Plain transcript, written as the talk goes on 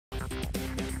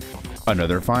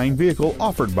Another fine vehicle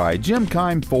offered by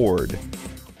Keim Ford.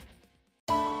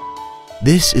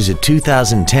 This is a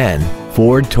 2010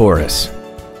 Ford Taurus.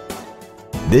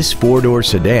 This four-door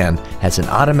sedan has an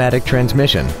automatic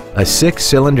transmission, a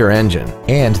 6-cylinder engine,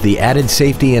 and the added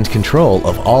safety and control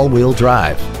of all-wheel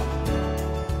drive.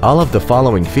 All of the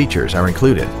following features are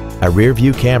included: a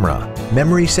rear-view camera,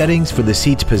 memory settings for the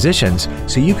seat's positions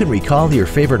so you can recall your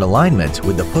favorite alignments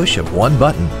with the push of one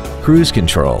button, cruise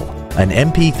control, an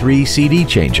MP3 CD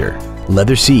changer,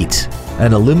 leather seats,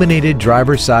 an illuminated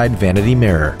driver's side vanity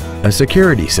mirror, a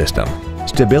security system,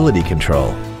 stability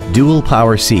control, dual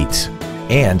power seats,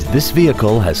 and this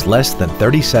vehicle has less than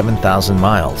 37,000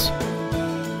 miles.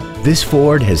 This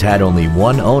Ford has had only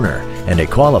one owner and it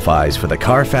qualifies for the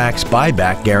Carfax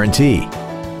buyback guarantee.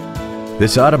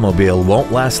 This automobile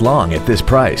won't last long at this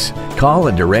price. Call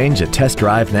and arrange a test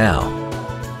drive now.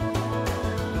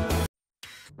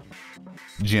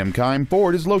 Keim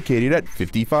Ford is located at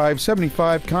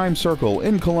 5575 Keimcircle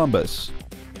in Columbus.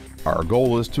 Our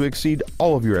goal is to exceed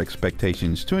all of your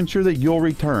expectations to ensure that you'll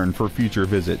return for future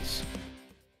visits.